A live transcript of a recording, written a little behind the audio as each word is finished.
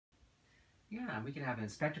Yeah, we can have an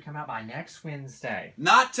inspector come out by next Wednesday.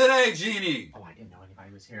 Not today, Jeannie. Oh, I didn't know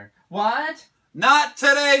anybody was here. What? Not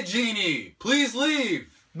today, Jeannie. Please leave.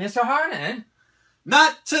 Mr. Harden?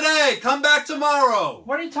 Not today. Come back tomorrow.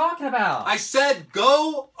 What are you talking about? I said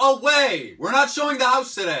go away. We're not showing the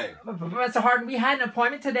house today. Mr. Harden, we had an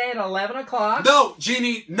appointment today at 11 o'clock. No,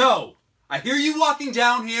 Jeannie, no. I hear you walking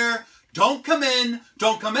down here. Don't come in.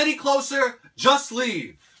 Don't come any closer. Just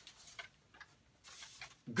leave.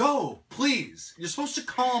 Go, please. You're supposed to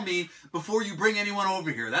call me before you bring anyone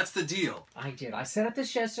over here. That's the deal. I did. I set up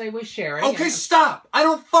this yesterday with Sherry. Okay, stop. I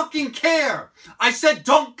don't fucking care. I said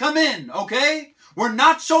don't come in, okay? We're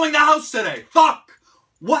not showing the house today. Fuck.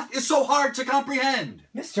 What is so hard to comprehend?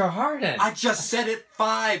 Mr. Harden. I just said it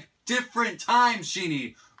 5 different times,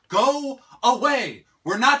 Sheenie. Go away.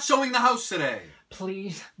 We're not showing the house today.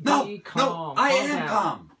 Please be calm. No, I am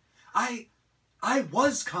calm. I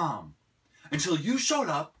was calm. Until you showed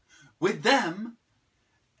up with them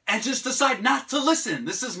and just decide not to listen.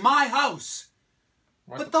 This is my house.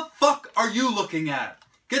 What the fuck are you looking at?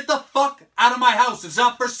 Get the fuck out of my house. It's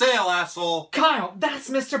not for sale, asshole. Kyle, that's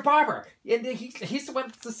Mr. Barber. He's the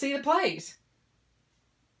one to see the place.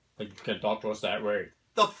 But you can't talk to us that way.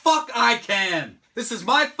 The fuck I can. This is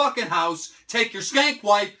my fucking house. Take your skank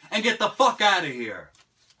wife and get the fuck out of here.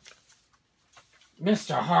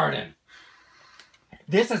 Mr. Harden.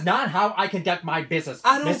 This is not how I conduct my business,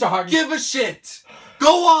 I don't Mr. Harden. give a shit.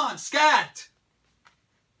 Go on, scat.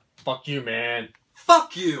 Fuck you, man.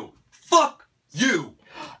 Fuck you. Fuck you.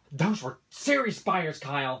 Those were serious buyers,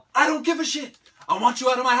 Kyle. I don't give a shit. I want you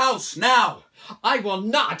out of my house, now. I will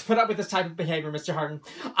not put up with this type of behavior, Mr. Harden.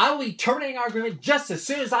 I will be terminating our agreement just as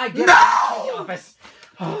soon as I get out of the office.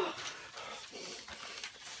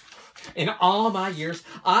 In all my years,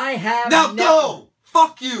 I have Now go!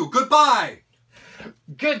 Fuck you! Goodbye!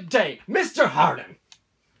 Good day, Mr. Harden!